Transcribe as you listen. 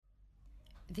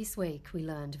This week we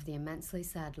learned of the immensely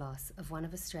sad loss of one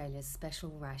of Australia's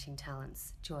special writing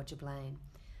talents, Georgia Blaine,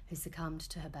 who succumbed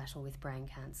to her battle with brain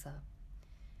cancer.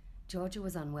 Georgia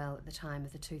was unwell at the time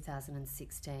of the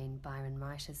 2016 Byron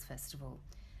Writers Festival,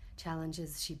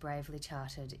 challenges she bravely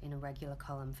charted in a regular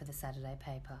column for the Saturday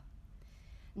paper.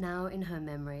 Now, in her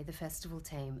memory, the festival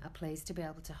team are pleased to be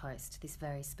able to host this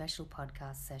very special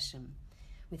podcast session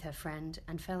with her friend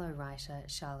and fellow writer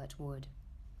Charlotte Wood.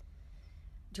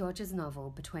 Georgia's novel,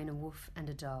 Between a Wolf and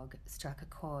a Dog, struck a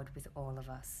chord with all of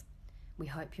us. We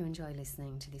hope you enjoy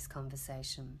listening to this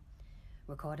conversation,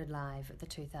 recorded live at the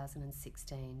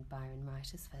 2016 Byron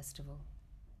Writers Festival.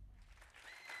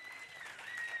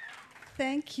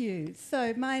 Thank you.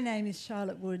 So my name is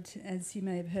Charlotte Wood, as you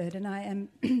may have heard, and I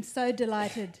am so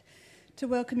delighted to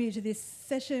welcome you to this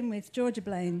session with Georgia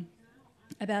Blaine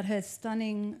about her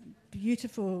stunning,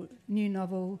 beautiful new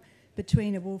novel,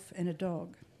 Between a Wolf and a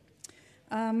Dog.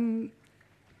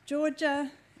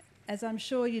 Georgia, as I'm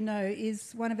sure you know,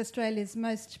 is one of Australia's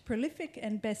most prolific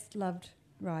and best-loved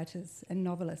writers and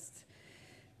novelists.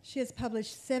 She has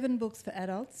published 7 books for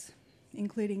adults,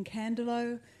 including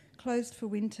Candelo, Closed for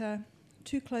Winter,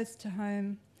 Too Close to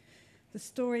Home, the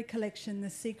story collection The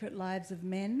Secret Lives of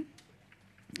Men,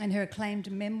 and her acclaimed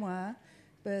memoir,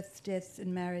 Births, Deaths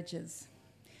and Marriages.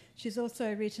 She's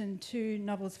also written 2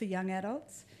 novels for young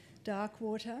adults,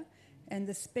 Darkwater and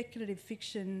the speculative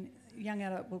fiction young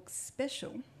adult book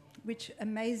Special, which,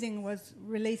 amazing, was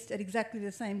released at exactly the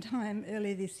same time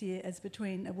earlier this year as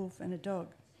Between a Wolf and a Dog.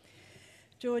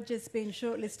 Georgia's been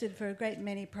shortlisted for a great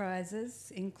many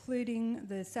prizes, including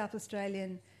the South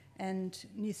Australian and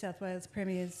New South Wales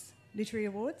Premier's Literary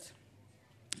Awards,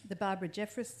 the Barbara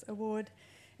Jeffress Award,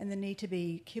 and the Need to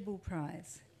Be Kibble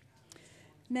Prize.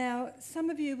 Now, some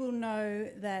of you will know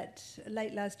that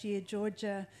late last year,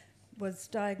 Georgia was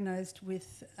diagnosed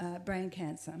with brain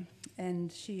cancer,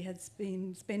 and she has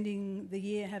been spending the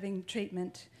year having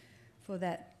treatment for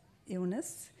that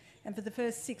illness. And for the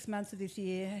first 6 months of this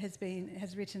year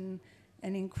has written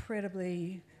an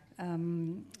incredibly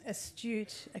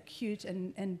astute, acute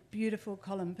and beautiful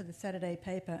column for the Saturday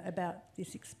paper about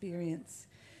this experience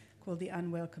called The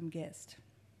Unwelcome Guest.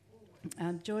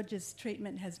 Georgia's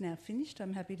treatment has now finished,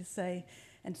 I'm happy to say,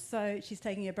 and so she's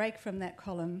taking a break from that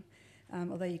column,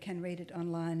 although you can read it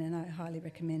online and I highly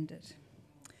recommend it.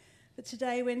 But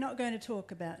today we're not going to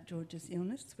talk about Georgia's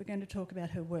illness, we're going to talk about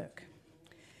her work.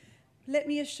 Let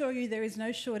me assure you there is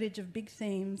no shortage of big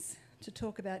themes to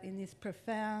talk about in this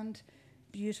profound,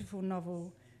 beautiful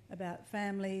novel about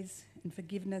families and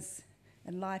forgiveness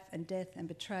and life and death and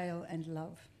betrayal and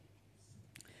love.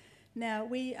 Now,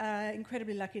 we are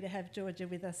incredibly lucky to have Georgia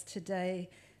with us today.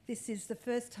 This is the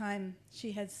first time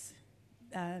she has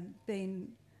been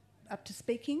up to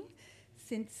speaking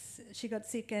since she got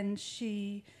sick, and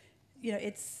she,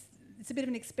 it's a bit of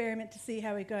an experiment to see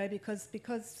how we go because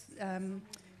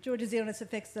Georgia's illness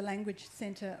affects the language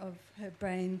centre of her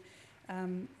brain.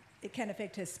 It can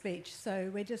affect her speech.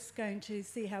 So we're just going to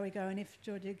see how we go, and if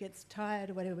Georgia gets tired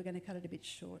or whatever, we're going to cut it a bit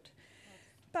short.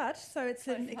 But, so it's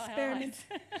an experiment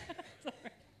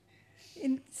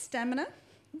in stamina,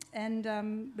 and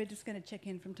we're just going to check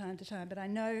in from time to time. But I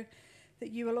know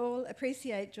that you will all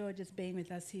appreciate Georgia's being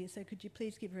with us here, so could you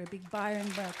please give her a big Byron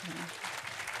welcome.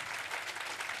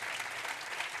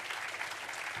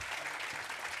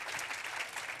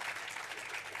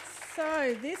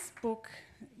 So this book,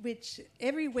 which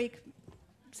every week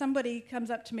somebody comes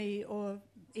up to me or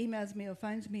emails me or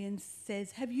phones me and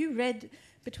says, have you read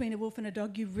Between a Wolf and a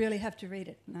Dog? You really have to read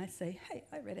it. And I say, hey,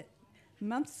 I read it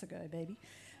months ago, baby.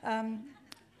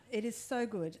 It is so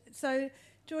good. So,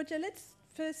 Georgia, let's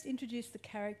first introduce the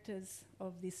characters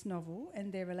of this novel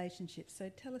and their relationships.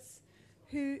 So tell us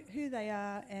who they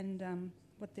are and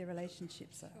what their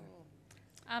relationships are.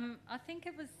 Sure. I think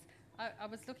it was... I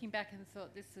was looking back and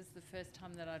thought this was the first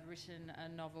time that I'd written a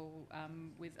novel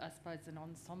with, I suppose, an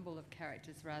ensemble of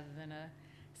characters rather than a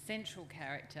central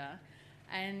character.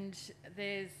 And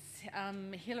there's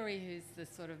Hilary, who's the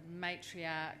sort of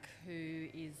matriarch, who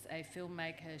is a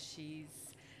filmmaker.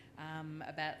 She's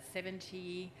about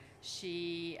 70.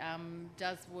 She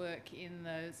does work in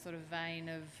the sort of vein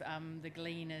of the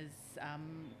Gleaners,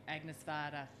 Agnes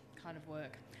Varda kind of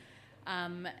work.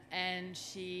 And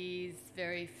she's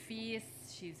very fierce,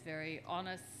 she's very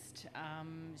honest,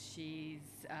 she's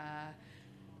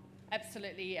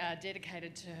absolutely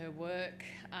dedicated to her work,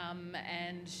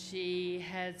 and she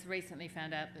has recently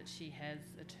found out that she has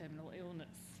a terminal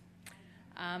illness.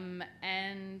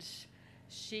 And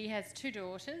she has 2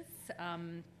 daughters.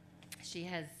 She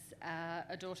has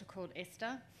a daughter called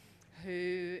Esther,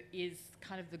 who is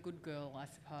kind of the good girl, I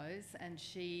suppose, and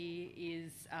she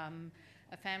is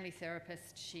a family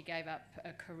therapist. She gave up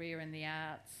a career in the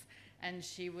arts, and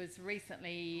she was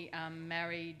recently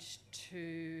married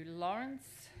to Lawrence,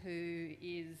 who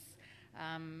is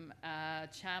a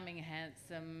charming,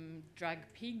 handsome drug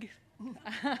pig,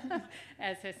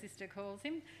 as her sister calls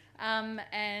him,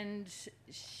 and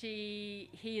he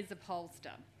is a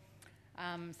pollster.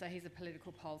 So he's a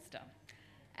political pollster.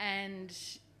 And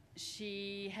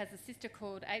she has a sister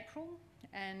called April,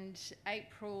 and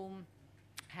April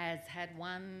has had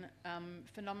one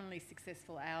phenomenally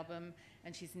successful album,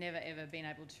 and she's never ever been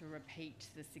able to repeat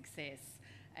the success,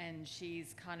 and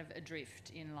she's kind of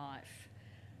adrift in life.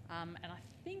 And I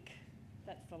think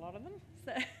that's a lot of them.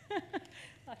 So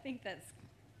I think that's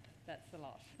a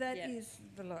lot. That is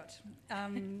the lot.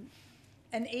 And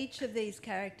each of these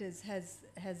characters has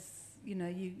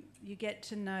you get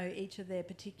to know each of their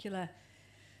particular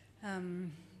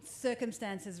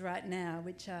circumstances right now,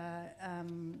 which are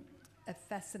a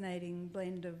fascinating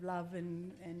blend of love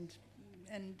and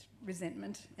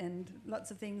resentment and lots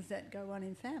of things that go on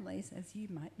in families, as you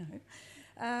might know.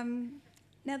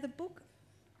 Now, the book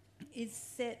is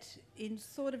set in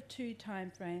sort of two time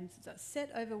frames. It's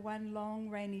set over one long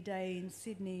rainy day in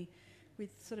Sydney with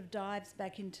sort of dives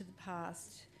back into the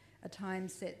past, a time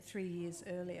set 3 years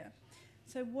earlier.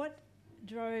 So what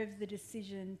drove the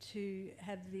decision to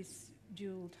have this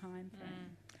dual time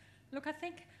frame? Look, I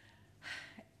think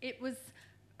it was...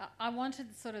 I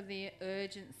wanted sort of the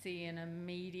urgency and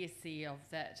immediacy of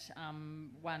that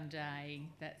one day,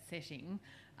 that setting,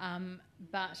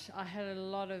 but I had a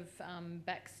lot of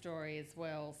backstory as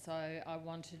well. So I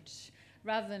wanted,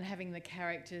 rather than having the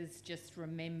characters just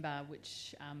remember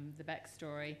the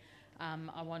backstory,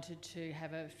 I wanted to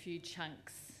have a few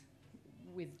chunks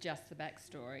with just the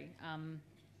backstory.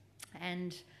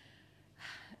 And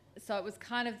so it was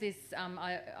kind of this,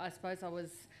 I suppose I was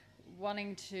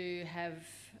wanting to have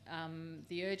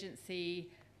the urgency,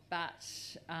 but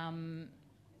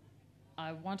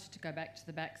I wanted to go back to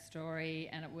the backstory,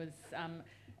 and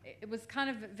it was kind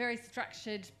of very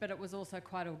structured, but it was also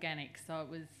quite organic. So it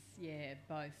was,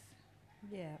 both.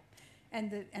 Yeah,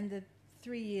 and the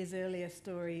 3 years earlier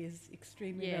story is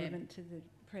extremely relevant to the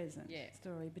present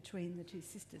story between the two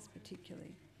sisters,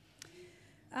 particularly.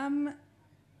 How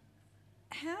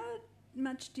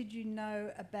much did you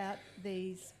know about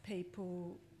these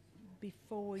people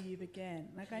before you began?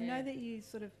 Like, I know that you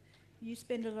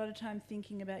spend a lot of time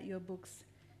thinking about your books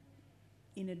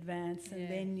in advance, and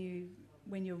then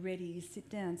when you're ready, you sit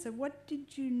down. So what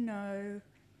did you know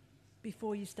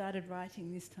before you started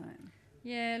writing this time?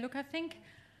 Yeah, look, I think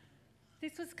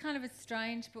this was kind of a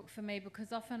strange book for me,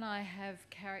 because often I have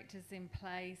characters in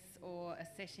place or a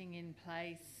setting in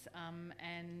place,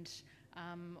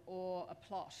 or a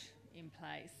plot in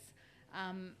place.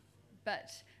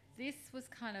 But this was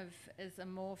kind of as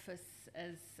amorphous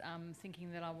as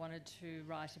thinking that I wanted to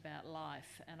write about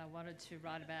life, and I wanted to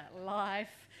write about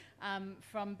life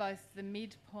from both the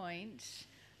midpoint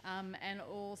and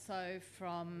also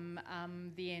from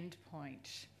the end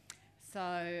point.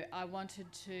 So I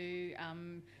wanted to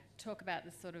talk about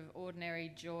the sort of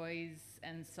ordinary joys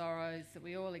and sorrows that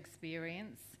we all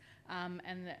experience,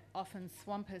 and that often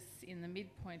swamp us in the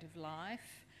midpoint of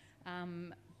life,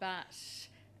 but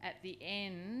at the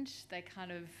end they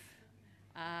kind of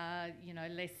are,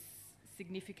 less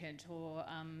significant, or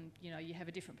you have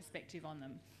a different perspective on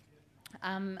them.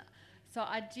 So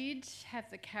I did have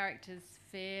the characters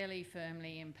fairly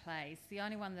firmly in place. The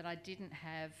only one that I didn't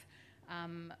have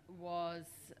was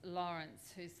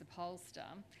Lawrence, who's the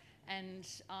pollster, and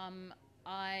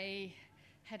I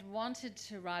had wanted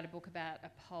to write a book about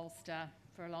a pollster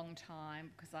for a long time,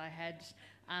 because I had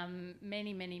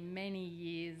many, many, many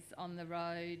years on the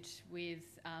road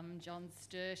with John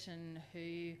Sturton,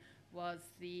 who was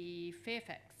the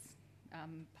Fairfax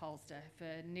pollster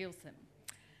for Nielsen.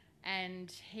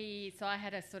 And so I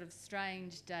had a sort of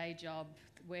strange day job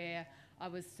where I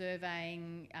was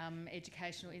surveying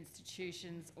educational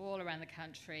institutions all around the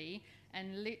country,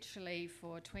 and literally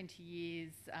for 20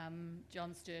 years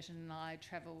John Sturton and I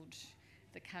travelled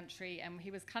the country, and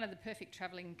he was kind of the perfect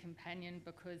travelling companion,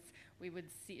 because we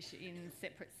would sit in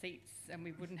separate seats and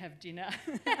we wouldn't have dinner,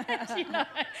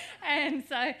 and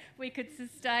so we could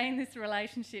sustain this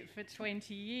relationship for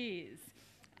 20 years.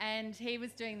 And he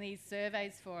was doing these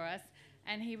surveys for us,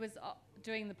 and he was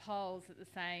doing the polls at the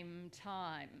same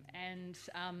time. And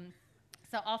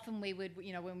so often we would,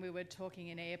 when we were talking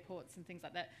in airports and things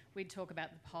like that, we'd talk about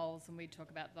the polls, and we'd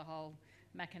talk about the whole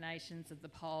machinations of the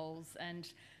polls. So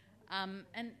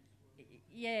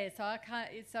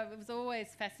it was always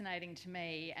fascinating to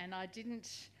me, and I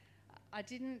didn't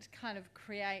kind of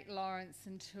create Lawrence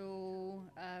until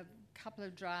a couple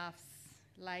of drafts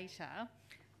later.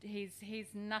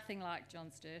 He's nothing like John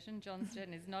Sturton. John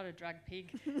Sturton is not a drug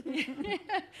pig.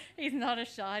 He's not a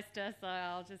shyster, so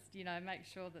I'll just, make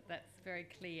sure that that's very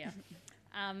clear.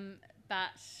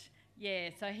 But, yeah,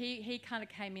 so he kind of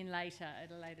came in later, at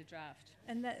a later draft.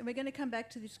 And we're going to come back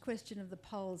to this question of the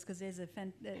polls, because there's a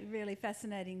really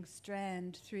fascinating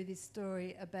strand through this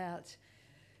story about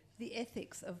the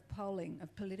ethics of polling,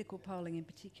 of political polling in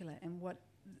particular, and what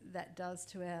that does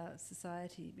to our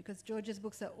society. Because Georgia's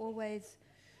books are always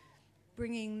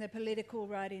bringing the political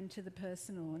right into the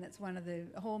personal, and that's one of the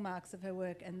hallmarks of her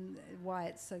work and why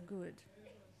it's so good.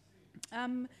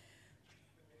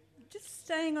 Just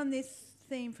staying on this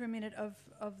theme for a minute of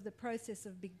the process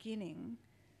of beginning,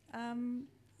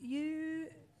 you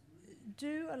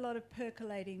do a lot of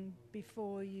percolating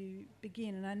before you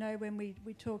begin. And I know when we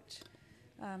talked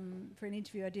for an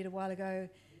interview I did a while ago,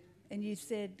 and you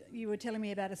said you were telling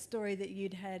me about a story that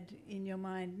you'd had in your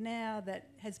mind now that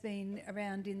has been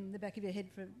around in the back of your head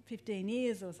for 15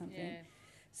 years or something. Yeah.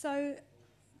 So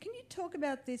can you talk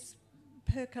about this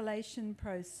percolation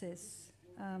process?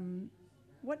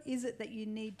 What is it that you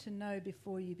need to know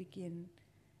before you begin?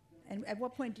 And at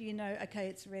what point do you know, okay,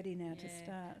 it's ready now to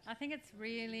start? I think it's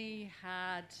really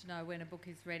hard to know when a book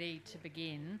is ready to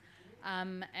begin.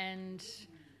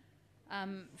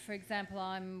 For example,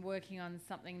 I'm working on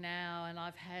something now, and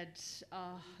I've had,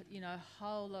 a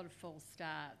whole lot of false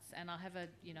starts, and I have a,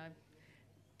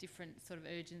 different sort of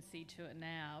urgency to it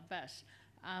now. But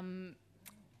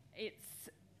it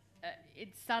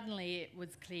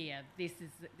was clear this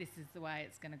is the way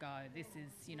it's going to go. This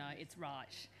is, it's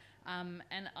right.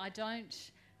 And I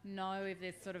don't know if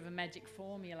there's sort of a magic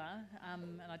formula,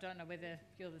 and I don't know whether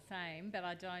you're the same, but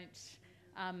I don't.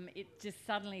 It just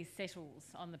suddenly settles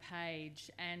on the page,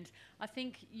 and I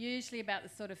think usually about the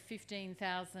sort of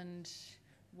 15,000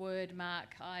 word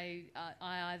mark, I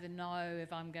either know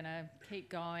if I'm going to keep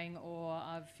going or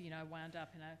I've wound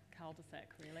up in a cul-de-sac,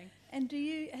 really. And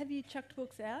have you chucked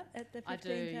books out at the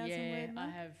 15,000 word mark?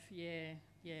 I have, yeah.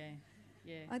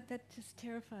 That just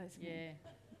terrifies me. Yeah.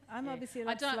 I'm obviously a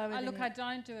lot slower than you. I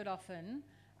don't do it often.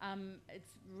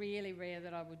 It's really rare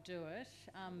that I would do it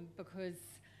because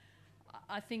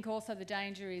I think also the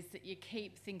danger is that you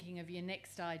keep thinking of your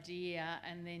next idea,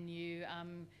 and then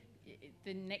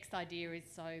the next idea is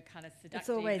so kind of seductive, it's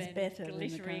always and better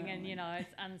glittering, than the and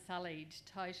it's unsullied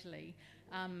totally.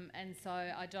 And so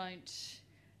I don't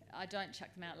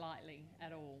chuck them out lightly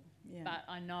at all. Yeah. But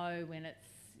I know when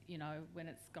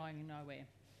it's going nowhere.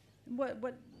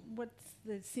 What's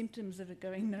the symptoms of it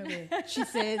going nowhere? She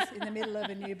says in the middle of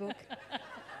a new book.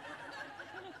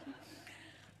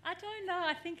 I don't know.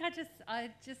 I think I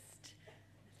just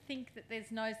think that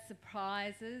there's no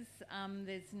surprises.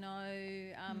 There's no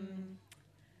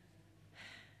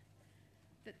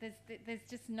that there's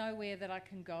just nowhere that I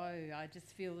can go. I just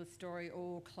feel the story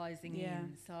all closing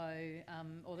in. So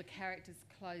or the characters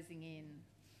closing in.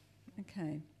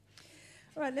 Okay.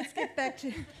 All right. Let's get back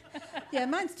to. Yeah,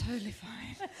 mine's totally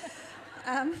fine.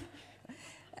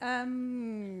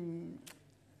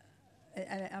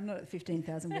 I'm not at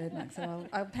 15,000 word mark, so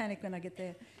I'll panic when I get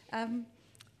there.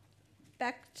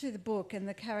 Back to the book and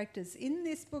the characters. In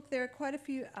this book, there are quite a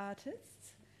few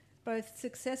artists, both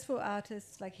successful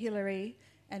artists like Hilary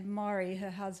and Maury,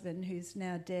 her husband, who's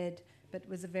now dead, but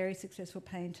was a very successful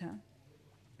painter.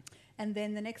 And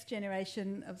then the next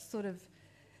generation of sort of,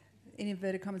 in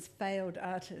inverted commas, failed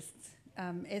artists.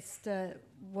 Esther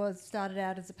started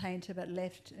out as a painter but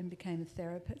left and became a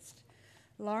therapist.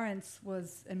 Lawrence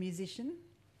was a musician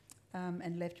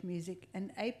and left music.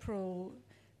 And April,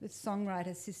 the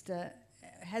songwriter sister,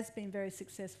 has been very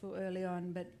successful early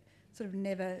on but sort of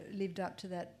never lived up to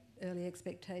that early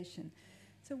expectation.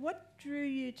 So what drew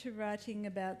you to writing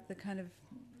about the kind of,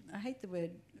 I hate the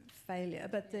word failure,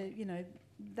 but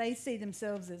they see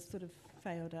themselves as sort of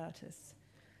failed artists.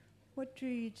 What drew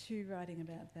you to writing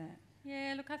about that?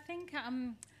 Yeah, look, I think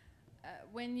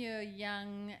when you're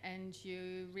young and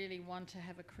you really want to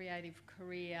have a creative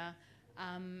career,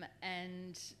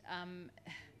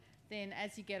 then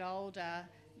as you get older,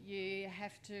 you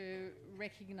have to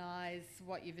recognise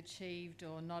what you've achieved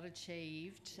or not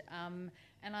achieved.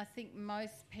 And I think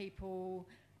most people,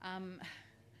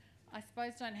 I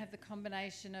suppose, don't have the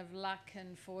combination of luck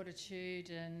and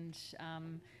fortitude and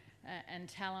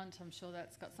talent. I'm sure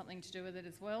that's got something to do with it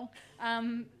as well.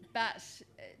 But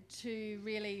to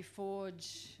really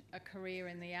forge a career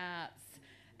in the arts.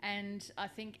 And I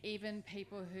think even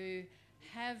people who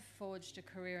have forged a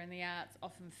career in the arts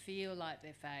often feel like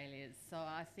they're failures. So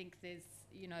I think there's,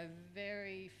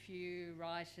 very few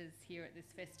writers here at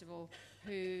this festival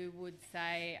who would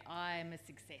say, I'm a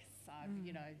success.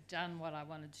 I've done what I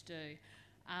wanted to do,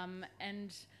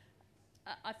 and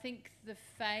I think the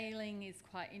failing is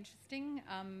quite interesting.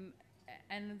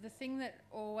 And the thing that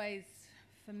always,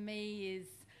 for me, is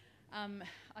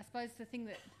I suppose the thing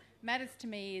that matters to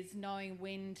me is knowing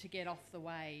when to get off the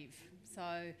wave.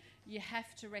 So you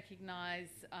have to recognise,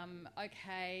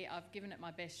 okay, I've given it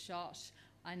my best shot,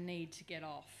 I need to get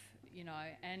off,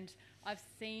 and I've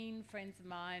seen friends of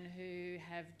mine who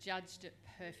have judged it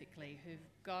perfectly, who've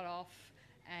got off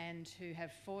and who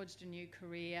have forged a new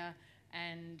career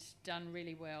and done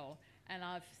really well. And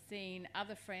I've seen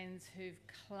other friends who've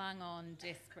clung on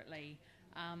desperately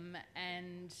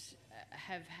and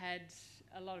have had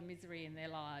a lot of misery in their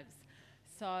lives.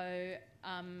 So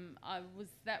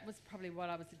that was probably what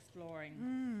I was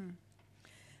exploring.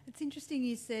 It's interesting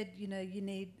you said, you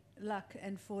need luck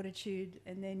and fortitude,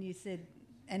 and then you said,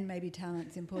 and maybe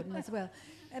talent's important as well.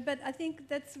 But I think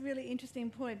that's a really interesting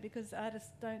point, because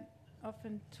artists don't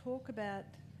often talk about,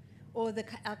 or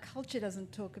our culture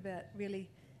doesn't talk about really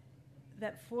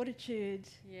that fortitude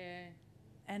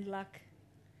and luck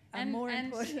are more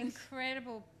important. And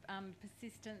incredible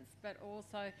persistence, but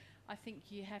also I think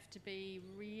you have to be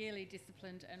really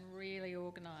disciplined and really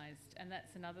organised, and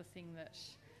that's another thing that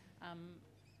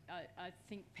I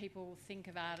think people think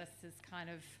of artists as kind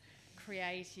of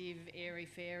creative,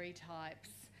 airy-fairy types,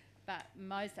 but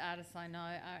most artists I know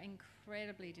are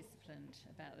incredibly disciplined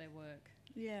about their work.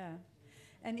 Yeah.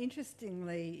 And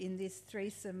interestingly, in this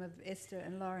threesome of Esther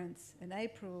and Lawrence and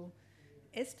April,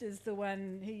 Esther's the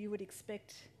one who you would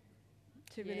expect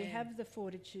to really have the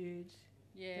fortitude.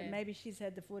 Yeah. But maybe she's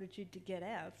had the fortitude to get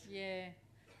out. Yeah.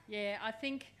 Yeah, I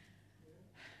think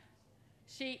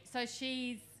she's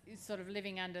sort of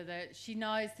living under she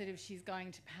knows that if she's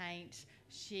going to paint,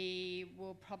 she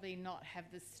will probably not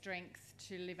have the strength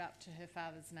to live up to her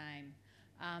father's name.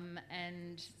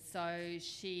 And so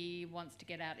she wants to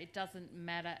get out. It doesn't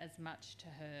matter as much to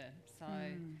her. So,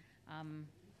 and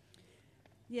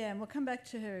we'll come back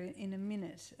to her in a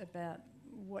minute about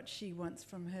what she wants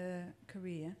from her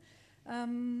career. I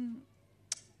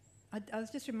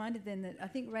was just reminded then that I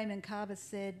think Raymond Carver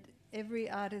said every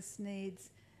artist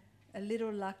needs a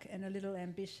little luck and a little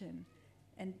ambition,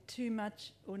 and too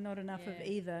much or not enough of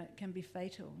either can be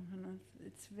fatal. And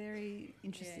it's very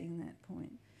interesting, that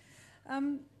point.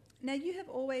 Now, you have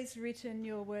always written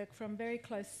your work from very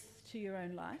close to your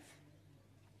own life,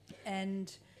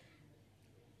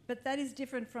 but that is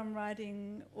different from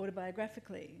writing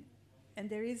autobiographically, and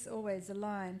there is always a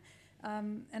line.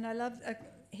 And I love,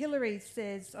 Hilary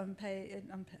says on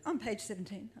page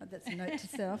 17, that's a note to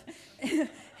self,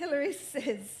 Hilary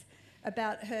says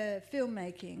about her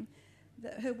filmmaking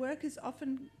that her work is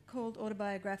often called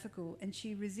autobiographical, and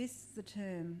she resists the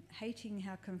term, hating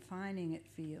how confining it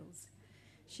feels.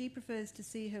 She prefers to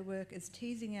see her work as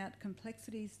teasing out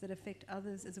complexities that affect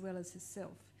others as well as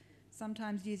herself,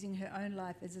 sometimes using her own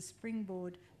life as a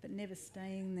springboard but never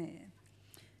staying there.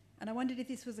 And I wondered if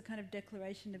this was a kind of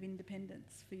declaration of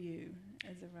independence for you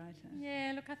as a writer.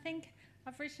 Yeah, look, I think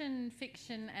I've written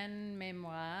fiction and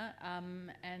memoir,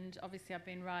 and obviously I've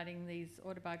been writing these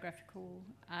autobiographical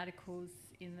articles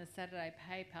in the Saturday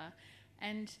paper,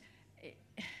 and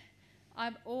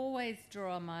I always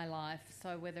draw on my life,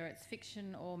 so whether it's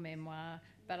fiction or memoir,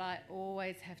 but I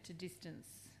always have to distance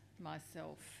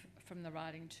myself from the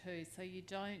writing too, so you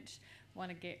don't want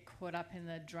to get caught up in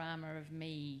the drama of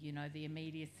me, the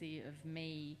immediacy of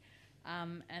me.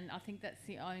 And I think that's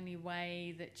the only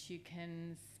way that you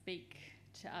can speak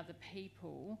to other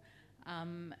people.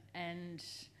 And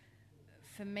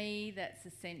for me, that's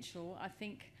essential. I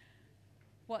think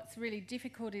what's really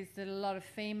difficult is that a lot of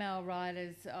female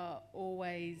writers are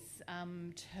always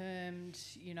termed,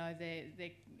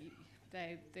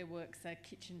 their works are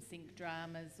kitchen sink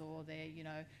dramas, or they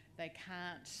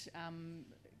can't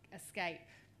escape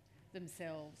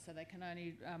themselves, so they can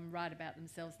only write about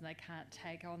themselves, and they can't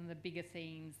take on the bigger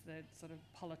themes, the sort of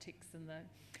politics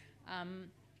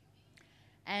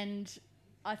and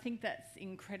I think that's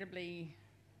incredibly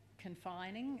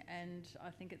confining, and I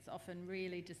think it's often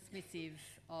really dismissive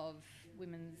of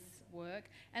women's work,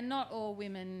 and not all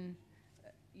women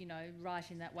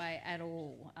write in that way at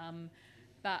all,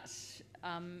 but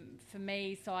for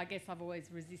me, so I guess I've always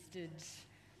resisted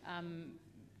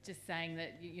just saying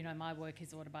that my work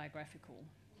is autobiographical.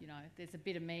 There's a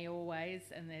bit of me always,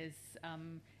 and there's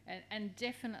and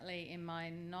definitely in my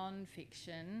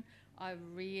non-fiction, I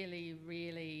really,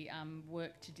 really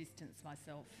work to distance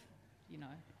myself.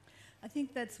 I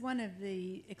think that's one of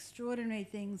the extraordinary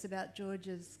things about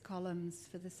George's columns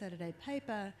for the Saturday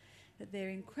paper, that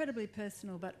they're incredibly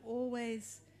personal, but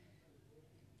always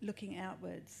looking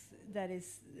outwards. That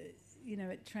is,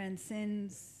 it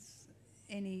transcends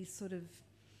any sort of,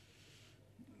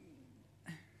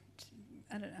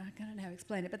 I don't know how to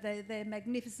explain it, but they're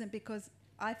magnificent because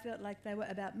I felt like they were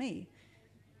about me.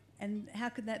 And how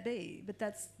could that be? But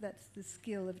that's the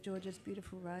skill of Georgia's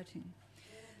beautiful writing.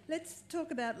 Let's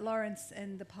talk about Lawrence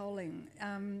and the polling.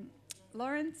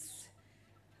 Lawrence,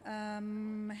 how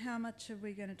much are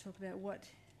we going to talk about what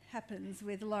happens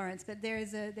with Lawrence? But there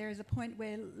is a point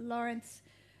where Lawrence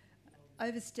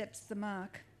oversteps the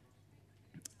mark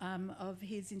of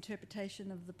his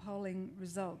interpretation of the polling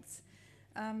results.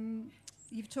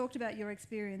 You've talked about your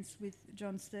experience with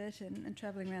John Sturton and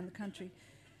travelling around the country.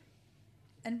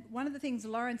 And one of the things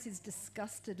Lawrence is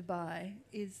disgusted by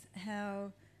is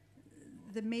how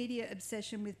the media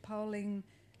obsession with polling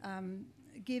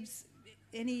gives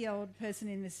any old person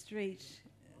in the street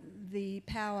the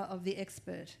power of the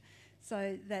expert,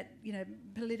 so that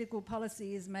political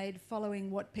policy is made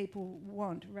following what people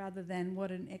want rather than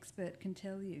what an expert can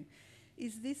tell you.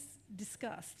 Is this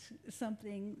disgust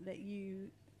something that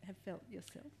you have felt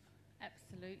yourself?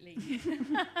 Absolutely.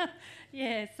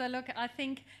 Yeah, so look, I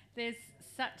think there's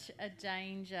such a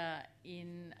danger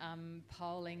in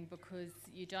polling because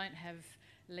you don't have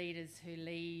leaders who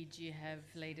lead, you have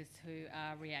leaders who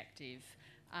are reactive.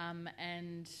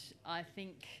 And I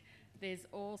think there's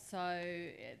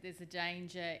a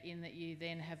danger in that you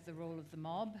then have the rule of the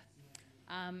mob.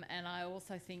 And I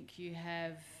also think you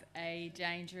have a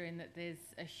danger in that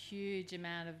there's a huge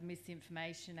amount of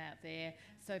misinformation out there.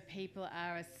 So people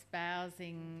are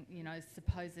espousing,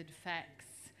 supposed facts,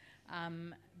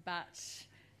 but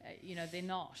they're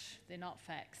not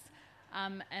facts.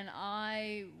 And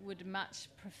I would much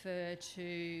prefer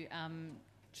to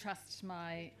trust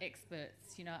my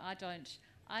experts.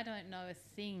 I don't know a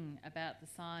thing about the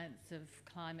science of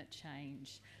climate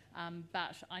change,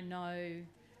 but I know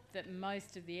that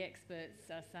most of the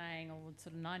experts are saying, or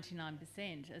sort of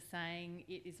 99% are saying,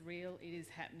 it is real, it is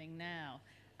happening now.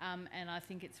 And I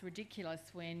think it's ridiculous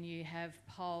when you have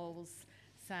polls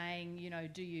saying,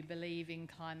 do you believe in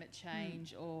climate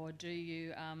change or do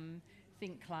you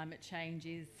think climate change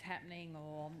is happening?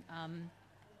 Or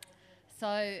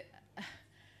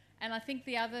and I think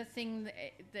the other thing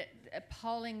that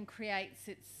polling creates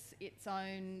its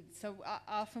own. So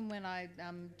often when I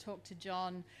talk to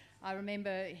John, I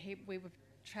remember we were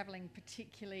travelling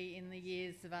particularly in the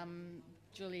years of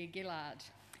Julia Gillard,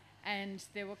 and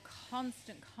there were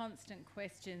constant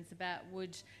questions about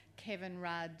would Kevin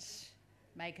Rudd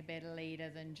make a better leader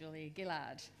than Julia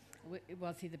Gillard?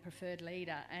 Was he the preferred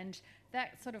leader? And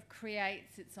that sort of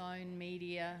creates its own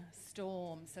media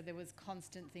storm. So there was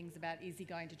constant things about, is he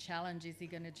going to challenge? Is he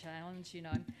going to challenge?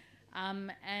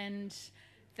 And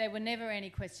there were never any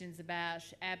questions about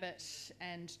Abbott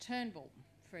and Turnbull,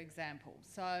 for example.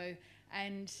 So,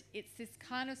 and it's this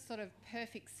kind of sort of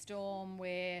perfect storm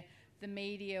where the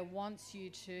media wants you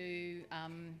to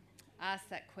ask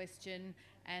that question,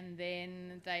 and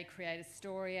then they create a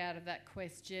story out of that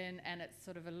question, and it's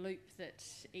sort of a loop that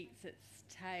eats its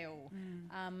tail.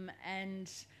 And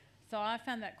so I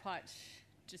found that quite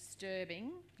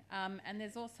disturbing. And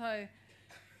there's also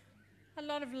a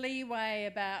lot of leeway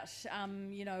about,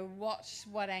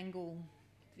 what angle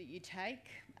that you take.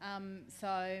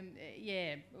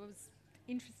 It was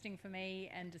interesting for me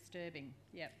and disturbing.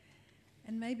 Yep.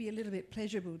 And maybe a little bit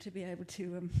pleasurable to be able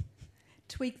to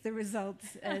tweak the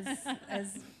results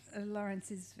as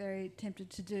Lawrence is very tempted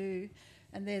to do.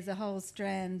 And there's a whole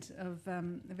strand of a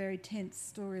very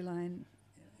tense storyline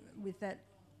with that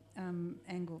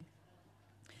angle.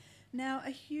 Now, a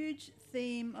huge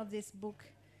theme of this book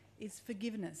is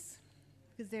forgiveness,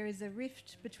 because there is a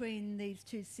rift between these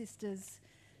two sisters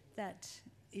that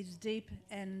is deep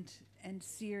and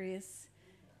serious.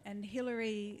 And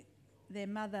Hilary, their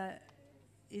mother,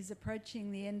 is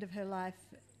approaching the end of her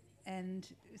life and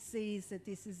sees that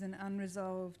this is an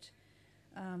unresolved,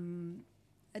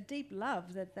 a deep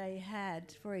love that they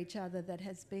had for each other that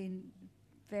has been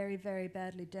very, very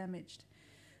badly damaged.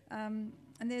 And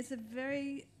there's a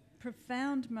very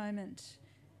profound moment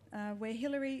where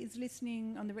Hilary is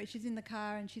listening she's in the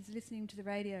car and she's listening to the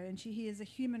radio, and she hears a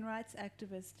human rights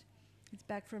activist who's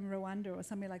back from Rwanda or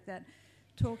something like that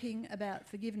talking about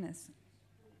forgiveness.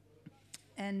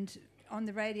 And on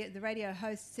the radio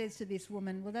host says to this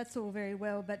woman, well, that's all very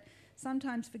well, but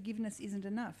sometimes forgiveness isn't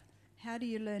enough. How do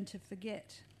you learn to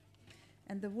forget?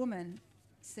 And the woman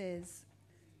says,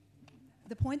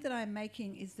 the point that I'm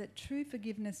making is that true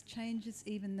forgiveness changes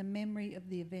even the memory of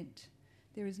the event.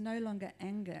 There is no longer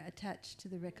anger attached to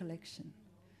the recollection.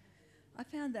 I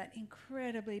found that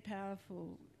incredibly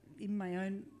powerful in my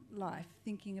own life,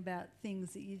 thinking about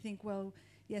things that you think, well,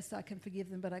 yes, I can forgive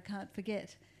them, but I can't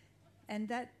forget. And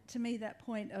that, to me, that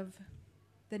point of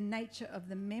the nature of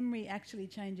the memory actually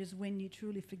changes when you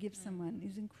truly forgive someone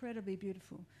is incredibly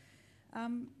beautiful.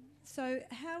 So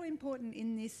how important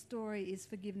in this story is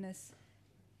forgiveness?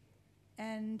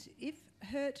 And if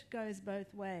hurt goes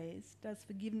both ways, does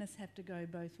forgiveness have to go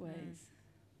both ways?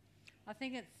 I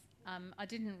think it's, I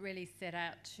didn't really set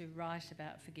out to write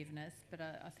about forgiveness, but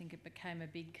I think it became a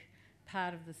big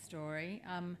part of the story.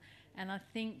 And I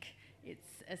think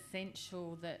it's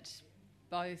essential that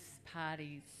both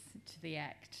parties to the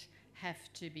act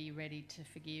have to be ready to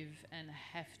forgive and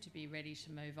have to be ready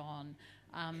to move on.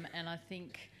 And I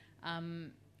think,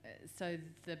 so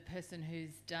the person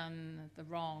who's done the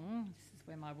wrong, this is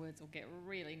where my words will get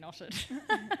really knotted,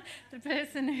 the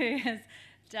person who has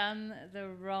done the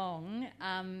wrong,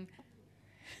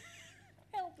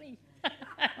 help me.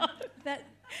 That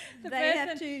they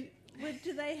have to. Well,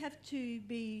 do they have to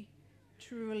be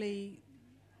truly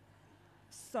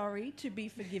sorry to be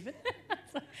forgiven?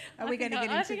 Are we going to get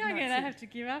into? I think I'm going to have to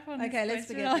give up on this. Okay, let's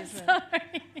forget this one.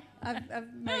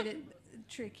 I've made it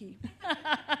tricky.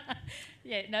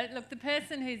 Yeah, no, look, the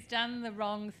person who's done the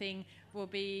wrong thing will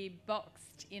be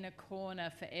boxed in a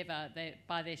corner forever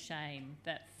by their shame.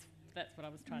 That's what I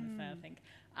was trying to say, I think.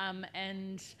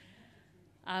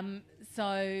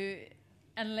 So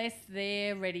unless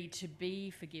they're ready to be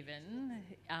forgiven,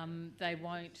 they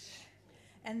won't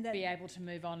be able to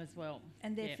move on as well.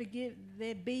 And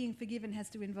their being forgiven has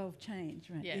to involve change,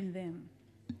 right, in them.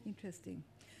 Interesting.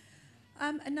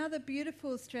 Another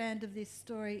beautiful strand of this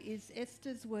story is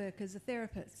Esther's work as a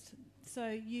therapist. So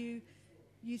you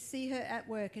see her at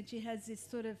work and she has this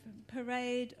sort of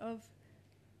parade of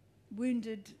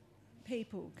wounded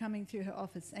people coming through her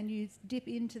office, and you dip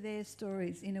into their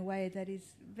stories in a way that is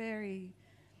very,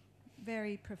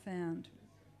 very profound.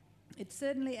 It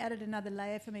certainly added another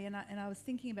layer for me, and I was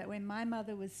thinking about when my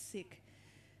mother was sick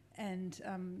and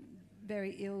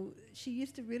very ill, she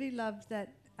used to really love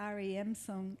that REM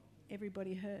song,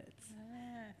 Everybody Hurts.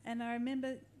 And I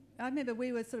remember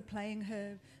we were sort of playing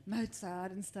her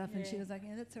Mozart and stuff, and she was like,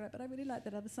 yeah, that's all right, but I really like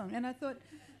that other song. And I thought,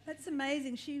 that's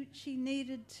amazing. She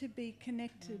needed to be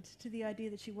connected to the idea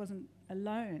that she wasn't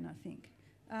alone, I think.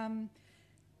 And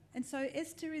so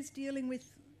Esther is dealing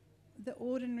with the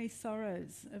ordinary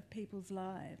sorrows of people's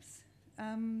lives.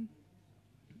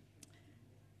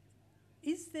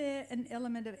 Is there an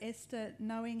element of Esther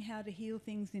knowing how to heal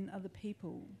things in other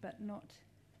people but not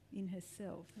in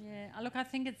herself? Yeah, look, I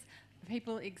think it's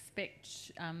people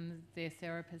expect their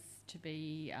therapists to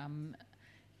be,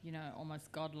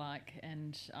 almost godlike,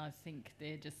 and I think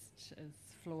they're just as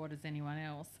flawed as anyone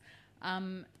else.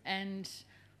 And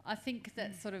I think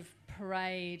that sort of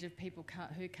parade of people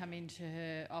who come into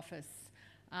her office,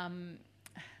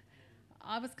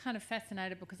 I was kind of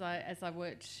fascinated because as I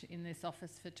worked in this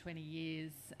office for 20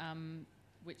 years,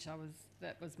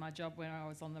 that was my job when I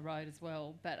was on the road as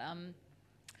well, but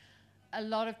a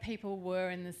lot of people were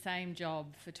in the same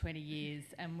job for 20 years,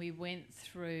 and we went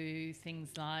through things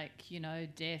like,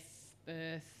 death,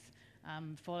 birth,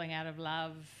 falling out of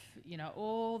love,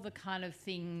 all the kind of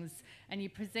things, and you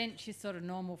present your sort of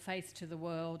normal face to the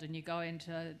world and you go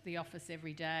into the office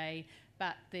every day,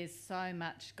 but there's so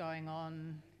much going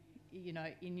on,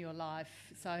 in your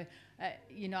life. So,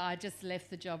 I just left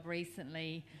the job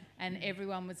recently and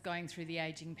everyone was going through the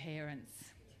ageing parents.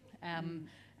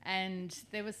 And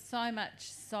there was so much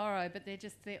sorrow, but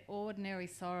they're ordinary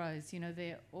sorrows,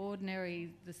 they're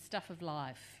ordinary, the stuff of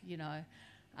life,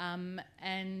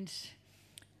 and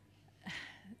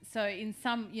so in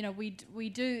some, we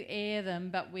do air them,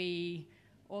 but we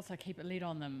also keep a lid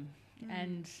on them.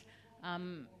 And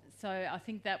so I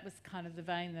think that was kind of the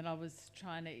vein that I was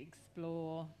trying to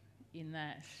explore in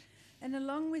that. And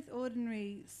along with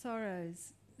ordinary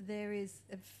sorrows, there is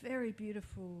a very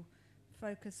beautiful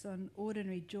focus on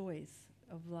ordinary joys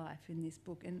of life in this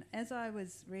book. And as I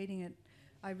was reading it,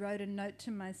 I wrote a note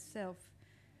to myself.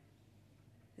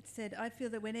 It said, I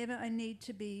feel that whenever I need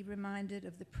to be reminded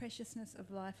of the preciousness of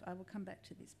life, I will come back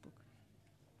to this book.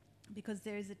 Because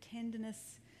there is a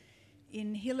tenderness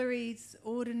in Hilary's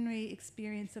ordinary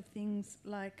experience of things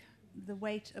like the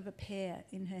weight of a pear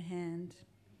in her hand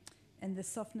and the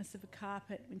softness of a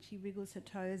carpet when she wriggles her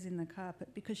toes in the carpet,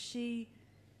 because she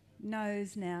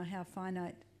knows now how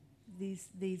finite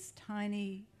these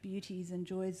tiny beauties and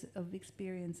joys of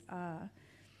experience are.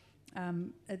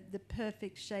 The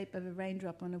perfect shape of a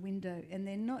raindrop on a window, and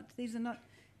these are not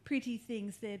pretty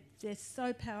things. They're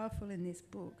so powerful in this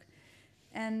book,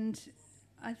 and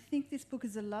I think this book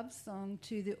is a love song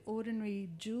to the ordinary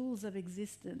jewels of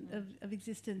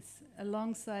existence,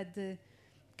 alongside the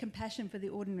compassion for the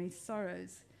ordinary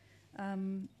sorrows.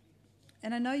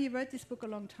 and I know you wrote this book a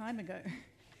long time ago,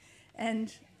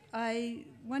 and I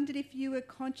wondered if you were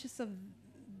conscious of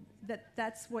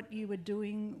that's what you were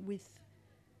doing with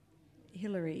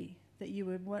Hilary, that you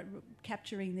were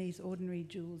capturing these ordinary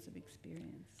jewels of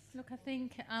experience. Look, I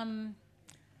think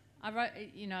I wrote,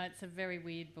 it's a very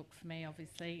weird book for me,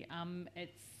 obviously.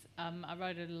 I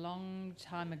wrote it a long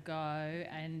time ago,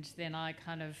 and then I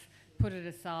kind of put it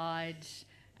aside,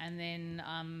 and then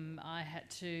I had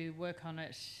to work on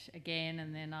it again,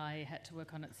 and then I had to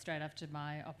work on it straight after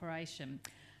my operation.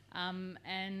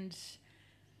 And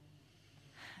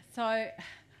so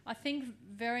I think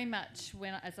very much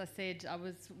when, as I said, I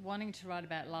was wanting to write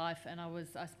about life, and I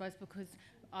suppose because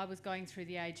I was going through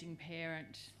the ageing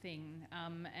parent thing,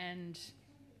 and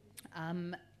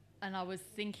I was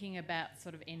thinking about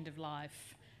sort of end of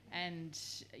life and,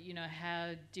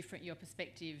 how different your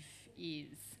perspective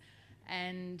is.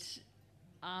 And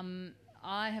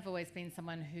I have always been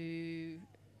someone who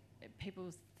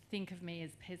people think of me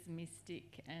as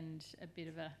pessimistic and a bit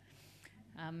of a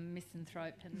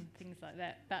misanthrope and things like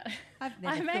that. But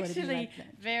I'm actually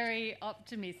very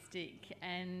optimistic,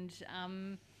 and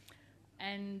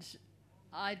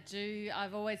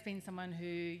I've always been someone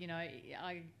who,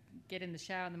 I get in the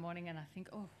shower in the morning and I think,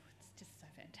 oh, it's just so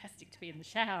fantastic to be in the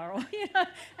shower, or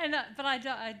but I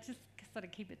just sort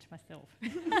of keep it to myself.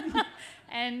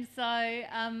 And so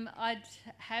I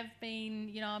have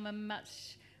been, I'm a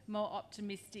much more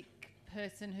optimistic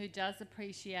person who does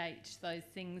appreciate those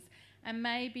things, and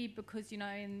maybe because,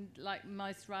 in like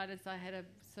most writers, I had a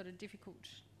sort of difficult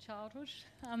childhood,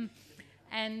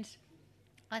 and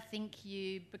I think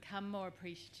you become more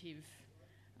appreciative,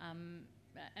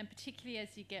 and particularly as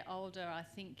you get older, I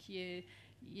think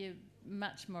you're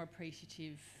much more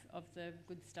appreciative of the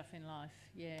good stuff in life.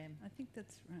 Yeah, I think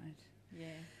that's right. Yeah,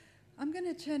 I'm going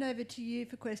to turn over to you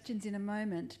for questions in a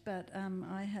moment, but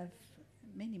I have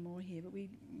many more here. But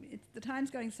the time's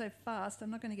going so fast,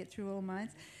 I'm not going to get through all mine.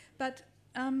 But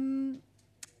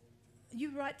you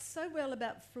write so well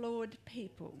about flawed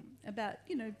people, about,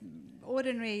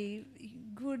 ordinary,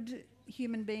 good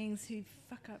human beings who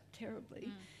fuck up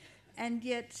terribly. And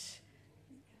yet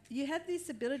you have this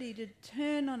ability to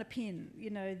turn on a pin,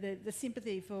 the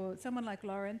sympathy for someone like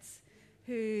Lawrence,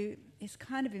 who is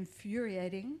kind of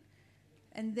infuriating,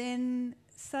 and then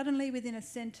suddenly within a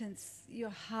sentence your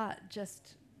heart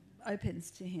just opens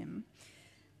to him.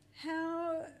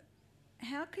 How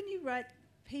can you write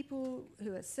people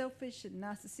who are selfish and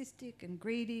narcissistic and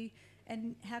greedy,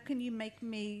 and how can you make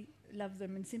me love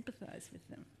them and sympathise with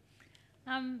them?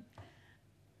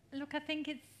 Look, I think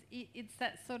it's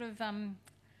that sort of...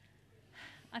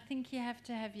 I think you have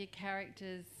to have your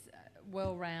characters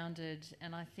well-rounded,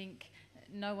 and I think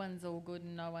no one's all good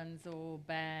and no one's all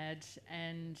bad,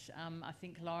 and I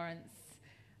think Lawrence,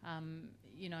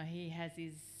 he has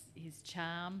his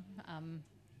charm,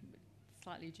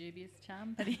 slightly dubious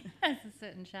charm, but he has a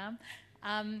certain charm,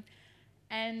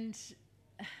 and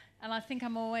I think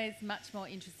I'm always much more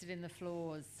interested in the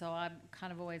flaws, so I'm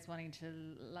kind of always wanting to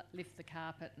lift the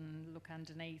carpet and look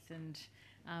underneath and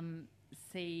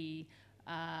see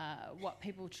what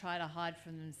people try to hide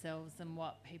from themselves and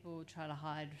what people try to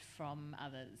hide from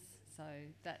others. So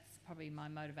that's probably my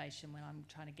motivation when I'm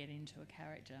trying to get into a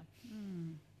character.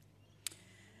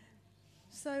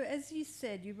 So as you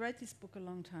said, you wrote this book a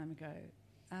long time ago,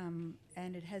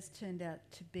 and it has turned out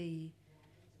to be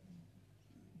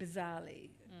bizarrely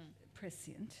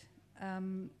prescient.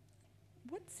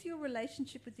 What's your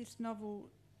relationship with this novel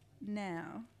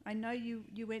now? I know you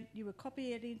were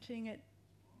copy editing it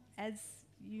as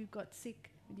you got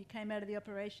sick and you came out of the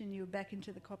operation. You were back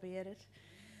into the copy edit,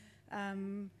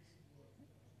 and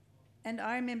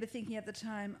I remember thinking at the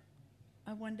time,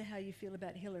 I wonder how you feel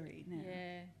about Hilary now.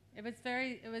 Yeah, it was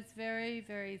very,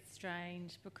 very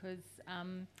strange because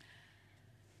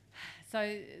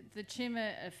so the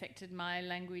tumour affected my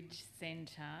language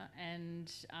centre,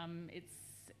 and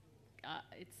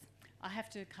I have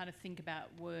to kind of think about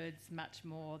words much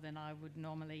more than I would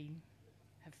normally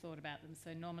have thought about them.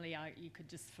 So normally you could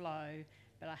just flow,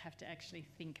 but I have to actually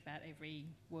think about every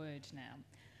word now.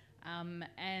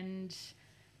 And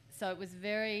so it was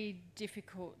very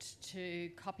difficult to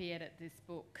copy edit this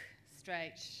book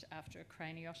straight after a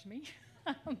craniotomy.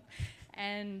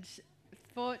 And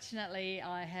fortunately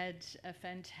I had a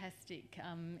fantastic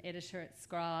editor at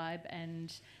Scribe,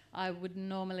 and I would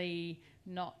normally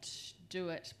not do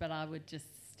it, but I would just,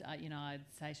 I'd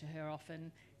say to her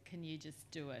often, can you just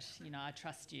do it? I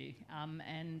trust you.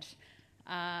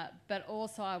 But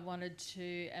also I wanted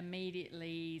to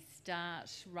immediately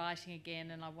start writing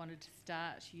again, and I wanted to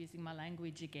start using my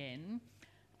language again.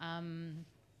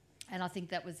 And I think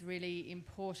that was really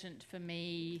important for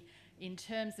me in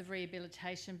terms of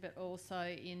rehabilitation, but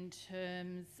also in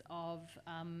terms of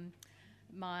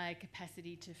my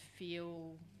capacity to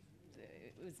feel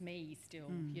it was me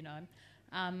still, you know.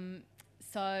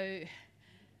 So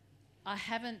I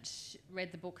haven't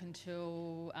read the book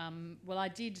until, well, I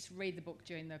did read the book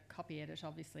during the copy edit,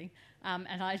 obviously,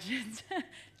 and I just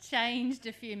changed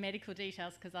a few medical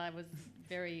details because I was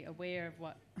very aware of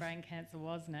what brain cancer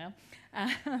was now.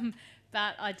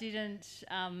 But I didn't,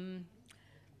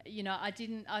 you know,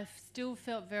 I still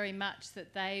felt very much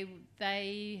that they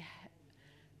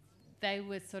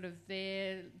were sort of,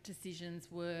 their decisions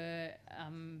were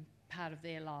part of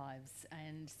their lives,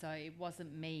 and so it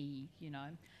wasn't me, you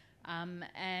know. I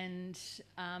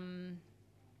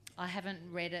haven't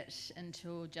read it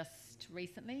until just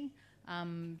recently,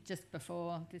 just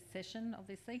before this session,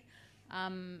 obviously,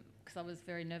 because I was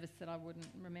very nervous that I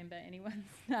wouldn't remember anyone's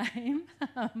name.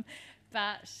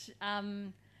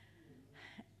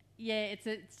 Yeah,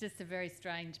 it's just a very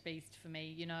strange beast for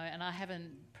me, you know, and I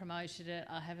haven't promoted it.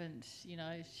 I haven't, you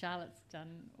know, Charlotte's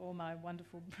done all my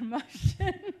wonderful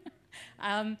promotion.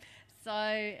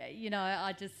 So, you know,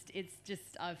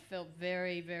 I've felt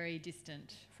very, very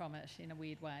distant from it in a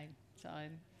weird way. So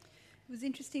It was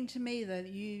interesting to me, though,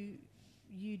 that you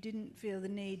didn't feel the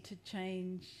need to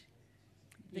change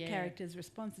the character's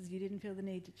responses. You didn't feel the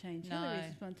need to change Hilary's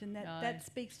response, and that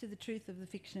speaks to the truth of the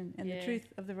fiction and the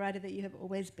truth of the writer that you have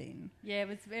always been. Yeah, it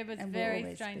was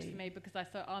very strange for me, because I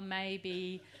thought, oh,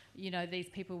 maybe, you know, these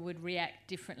people would react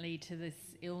differently to this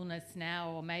illness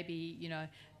now, or maybe, you know,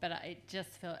 but it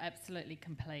just felt absolutely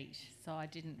complete. So I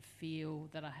didn't feel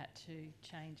that I had to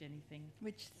change anything.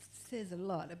 Which says a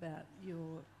lot about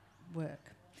your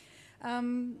work.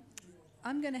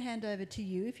 I'm going to hand over to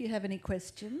you if you have any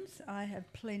questions. I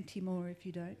have plenty more if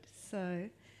you don't. So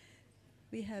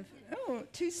we have,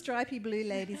 two stripy blue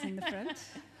ladies in the front.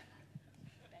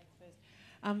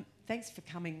 Thanks for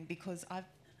coming, because I've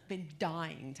been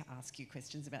dying to ask you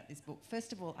questions about this book.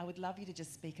 First of all, I would love you to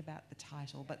just speak about the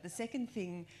title. But the second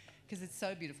thing, because it's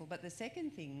so beautiful, but the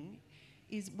second thing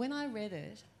is, when I read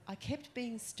it, I kept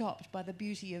being stopped by the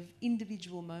beauty of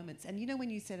individual moments. And you know,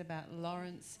 when you said about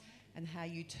Lawrence and how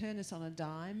you turn us on a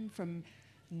dime from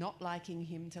not liking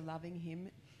him to loving him,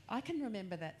 I can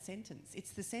remember that sentence.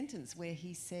 It's the sentence where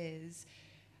he says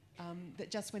that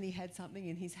just when he had something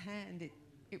in his hand,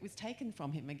 it was taken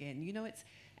from him again. You know,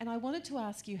 and I wanted to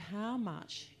ask you how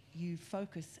much you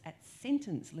focus at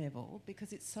sentence level,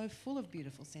 because it's so full of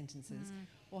beautiful sentences,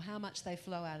 or how much they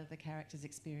flow out of the character's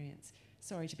experience.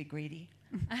 Sorry to be greedy.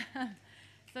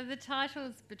 So the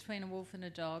title's Between a Wolf and a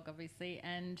Dog, obviously,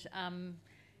 and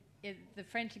the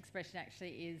French expression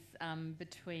actually is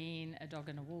between a dog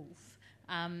and a wolf.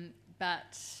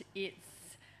 But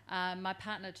it's my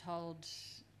partner told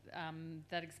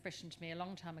that expression to me a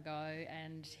long time ago,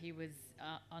 and he was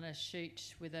on a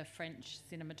shoot with a French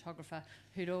cinematographer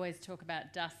who'd always talk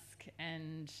about dusk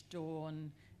and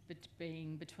dawn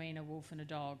being between a wolf and a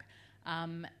dog.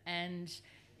 And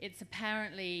it's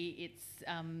apparently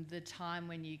the time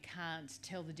when you can't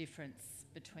tell the difference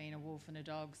between a wolf and a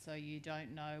dog, so you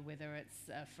don't know whether it's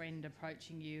a friend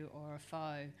approaching you or a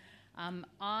foe.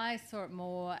 I saw it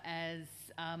more as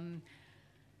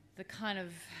the kind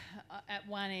of, at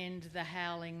one end, the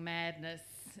howling madness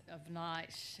of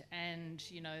night, and,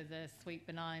 you know, the sweet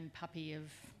benign puppy of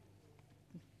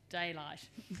daylight.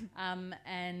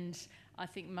 And I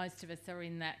think most of us are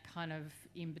in that kind of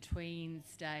in-between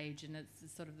stage, and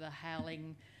it's sort of the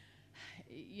howling.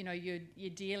 You know, you're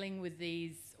dealing with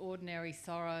these ordinary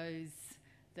sorrows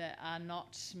that are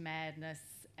not madness,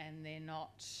 and they're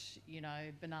not, you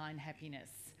know, benign happiness.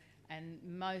 And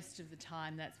most of the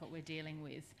time that's what we're dealing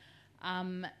with.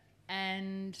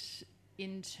 And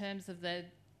in terms of the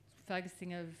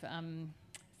focusing of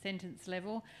sentence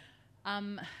level,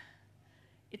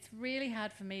 it's really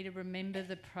hard for me to remember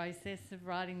the process of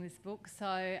writing this book. So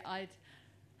I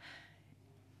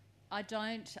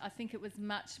think it was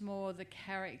much more the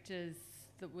characters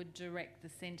that would direct the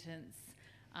sentence.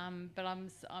 But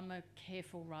I'm a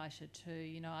careful writer too.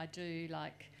 You know, I do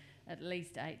like at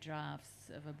least 8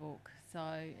 drafts of a book. So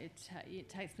it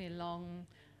takes me a long.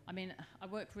 I mean, I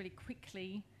work really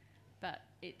quickly, but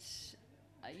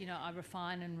you know, I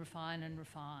refine and refine and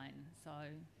refine. So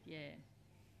yeah.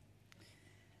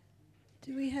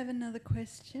 Do we have another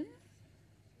question?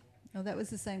 Oh, that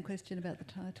was the same question about the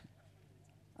title.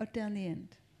 Oh, down the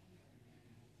end.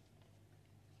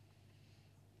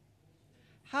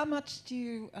 How much do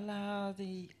you allow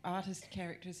the artist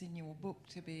characters in your book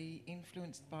to be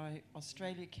influenced by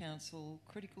Australia Council,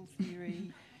 critical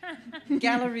theory,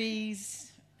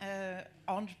 galleries,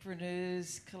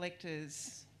 entrepreneurs,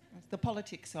 collectors, the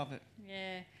politics of it.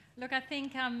 Yeah. Look, I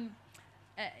think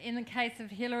in the case of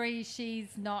Hillary, she's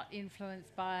not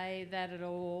influenced by that at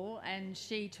all, and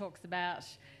she talks about.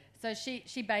 So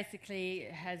she basically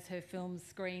has her films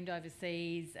screened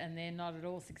overseas, and they're not at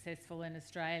all successful in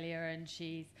Australia, and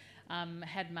she's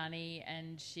had money,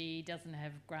 and she doesn't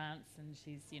have grants, and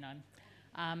she's, you know,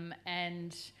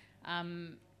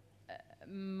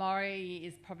 Maury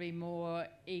is probably more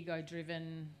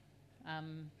ego-driven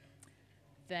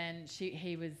than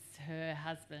he was her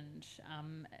husband.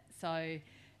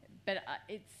 But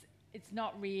it's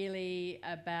not really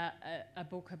about a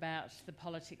book about the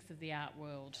politics of the art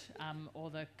world or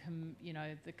the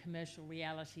commercial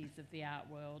realities of the art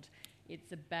world.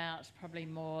 It's about probably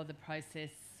more the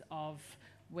process of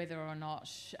whether or not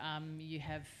you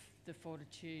have the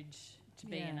fortitude to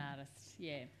be an artist.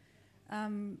 Yeah.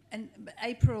 And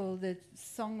April, the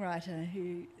songwriter,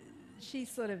 who she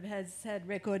sort of has had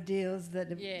record deals that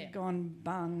have gone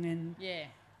bung, and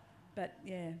but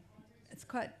it's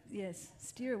quite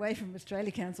steer away from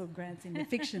Australia Council grants in your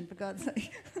fiction, for God's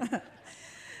sake.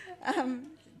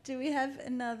 Do we have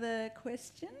another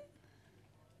question?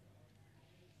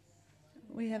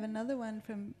 We have another one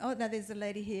from. Oh no, there's a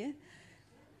lady here.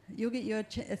 You'll get your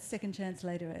a second chance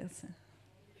later, Elsa.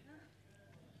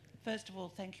 First of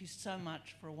all, thank you so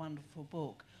much for a wonderful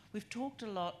book. We've talked a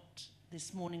lot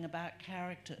this morning about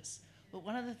characters, but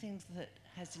one of the things that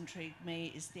has intrigued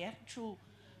me is the actual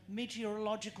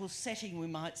meteorological setting, we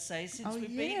might say, since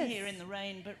we've been here in the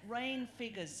rain, but rain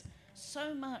figures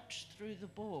so much through the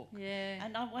book. Yeah.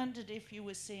 And I wondered if you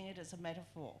were seeing it as a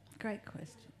metaphor. Great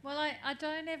question. Well, I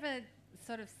don't ever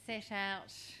sort of set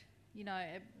out, you know,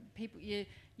 people, you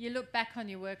look back on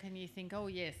your work and you think, oh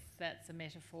yes, that's a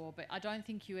metaphor, but I don't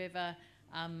think you ever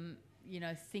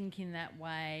think in that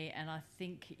way, and I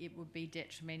think it would be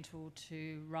detrimental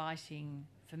to writing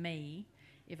for me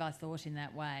if I thought in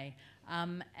that way.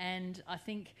 And I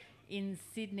think in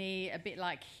Sydney, a bit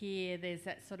like here, there's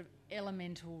that sort of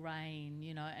elemental rain,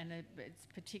 you know, and it's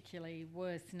particularly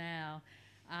worse now.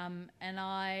 And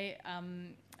I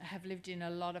have lived in a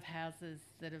lot of houses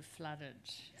that have flooded.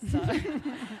 So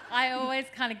I always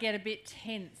kind of get a bit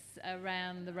tense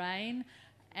around the rain.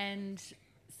 And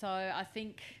so I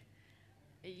think,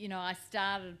 you know, I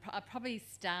probably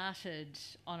started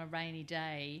on a rainy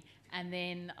day, and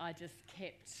then I just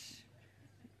kept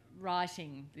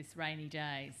writing this rainy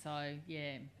day. So,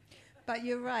 yeah. But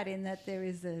you're right in that there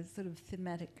is a sort of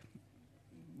thematic,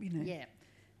 you know. Yeah.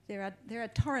 There are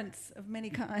torrents of many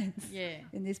kinds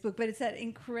in this book, but it's that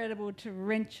incredible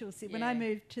torrential. When I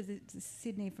moved to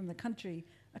Sydney from the country,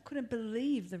 I couldn't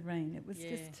believe the rain. It was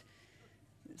just...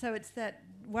 So it's that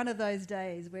one of those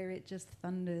days where it just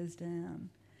thunders down.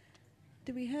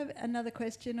 Do we have another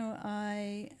question, or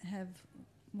I have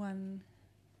one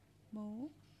more?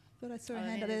 Thought I saw a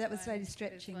hand up there. That was lady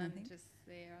stretching, I think. Just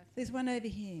there, I think. There's one over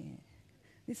here.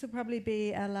 This will probably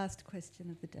be our last question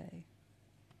of the day.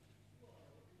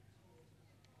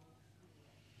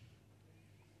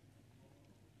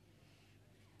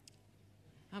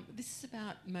 This is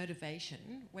about motivation.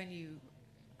 When you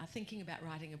are thinking about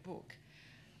writing a book,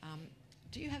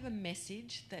 do you have a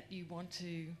message that you want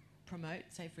to promote?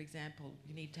 Say, for example,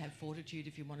 you need to have fortitude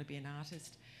if you want to be an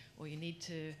artist, or you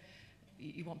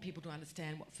want people to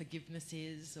understand what forgiveness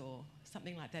is, or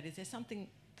something like that. Is there something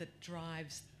that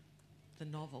drives the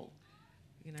novel?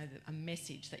 You know, a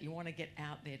message that you want to get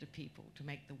out there to people to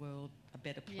make the world a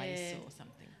better place or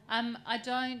something?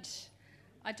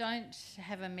 I don't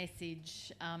have a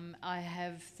message. I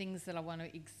have things that I want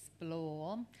to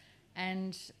explore,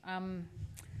 and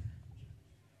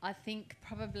I think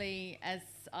probably as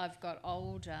I've got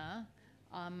older,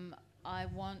 I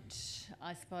want,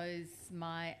 I suppose,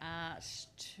 my art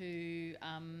to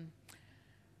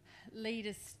lead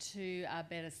us to our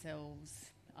better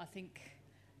selves. I think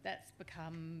that's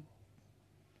become,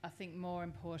 more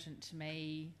important to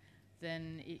me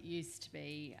than it used to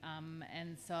be,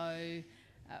 and so.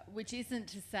 Which isn't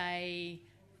to say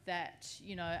that,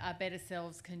 you know, our better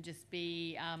selves can just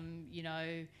be,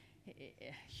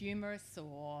 humorous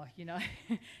or, you know,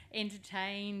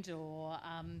 entertained or...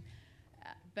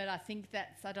 but I think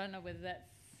I don't know whether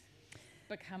that's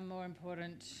become more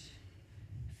important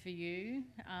for you.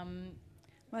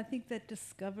 Well, I think that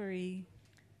discovery...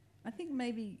 I think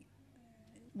maybe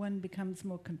one becomes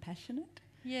more compassionate.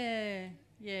 Yeah.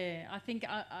 I think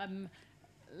I'm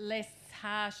less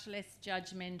harsh, less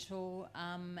judgmental,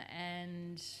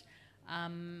 and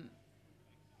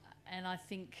I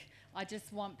think I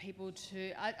just want people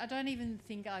to... I don't even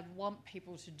think I want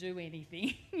people to do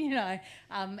anything, you know.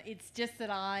 It's just that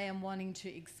I am wanting to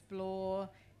explore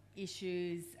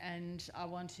issues, and I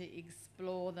want to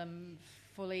explore them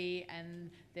fully, and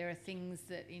there are things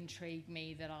that intrigue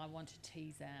me that I want to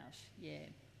tease out. Yeah.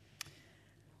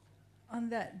 On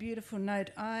that beautiful note,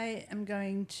 I am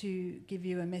going to give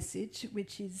you a message,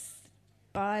 which is,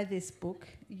 buy this book.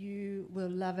 You will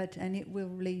love it, and it will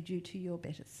lead you to your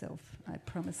better self, I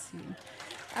promise you.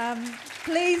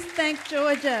 Please thank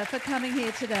Georgia for coming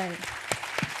here today.